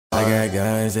I got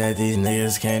guns that these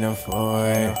niggas can't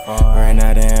afford. Ran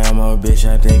out of ammo, bitch,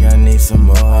 I think I need some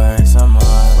more.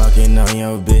 Fucking on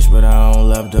your bitch, but I don't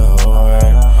love the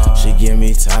whore. She give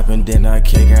me top and then I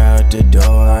kick her out the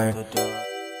door.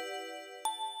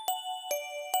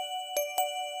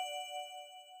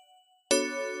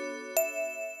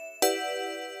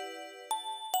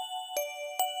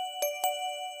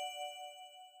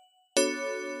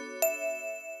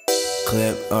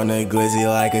 Clip on the glizzy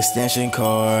like extension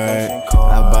cord.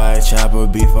 I buy a chopper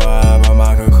before I buy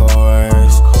my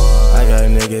cores. I got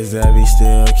niggas that be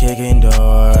still kicking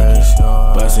doors,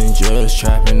 busting drills,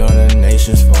 trapping on the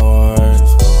nation's floors.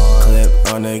 Clip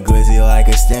on the glizzy like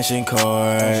extension cord.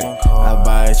 I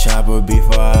buy a chopper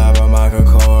before I buy my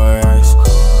cores.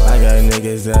 I got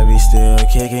niggas that be still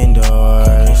kicking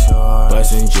doors,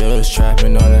 busting drills,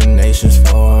 trapping on the nation's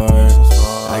floors.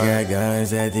 I got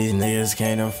guns that these niggas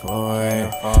can't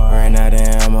afford. Ran out of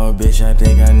ammo, bitch, I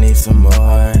think I need some more.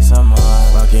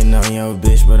 Fucking on your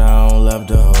bitch, but I don't love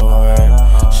the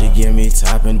whore. She give me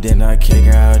top and then I kick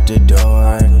her out the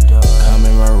door. Come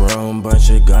in my room, bunch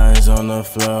of guns on the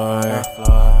floor.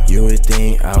 You would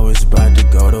think I was about to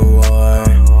go to war.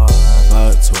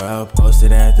 Fuck 12,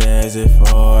 posted at the exit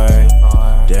 4.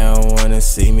 They don't wanna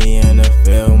see me in the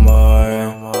field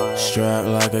more. Strapped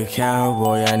like a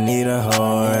cowboy, I need a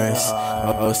horse.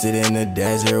 Posted in the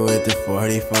desert with the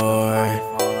 44.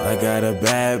 I got a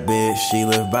bad bitch, she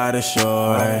live by the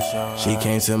shore. She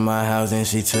came to my house and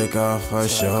she took off her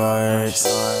shorts.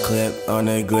 Clip on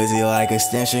the glizzy like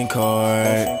extension cord.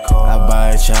 I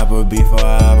buy a chopper before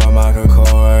I buy my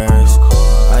cores.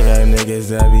 I got niggas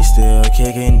that be still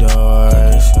kicking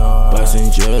doors, busting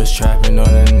drills, trapping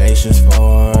on the nation's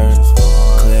floors.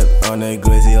 Clip on the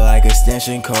glizzy like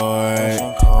extension cord.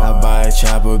 I buy a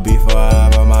chopper before I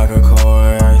buy my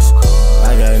cores.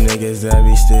 I got niggas that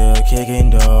be still kicking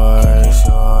doors,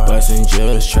 busting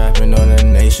drills, trapping on the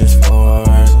nation's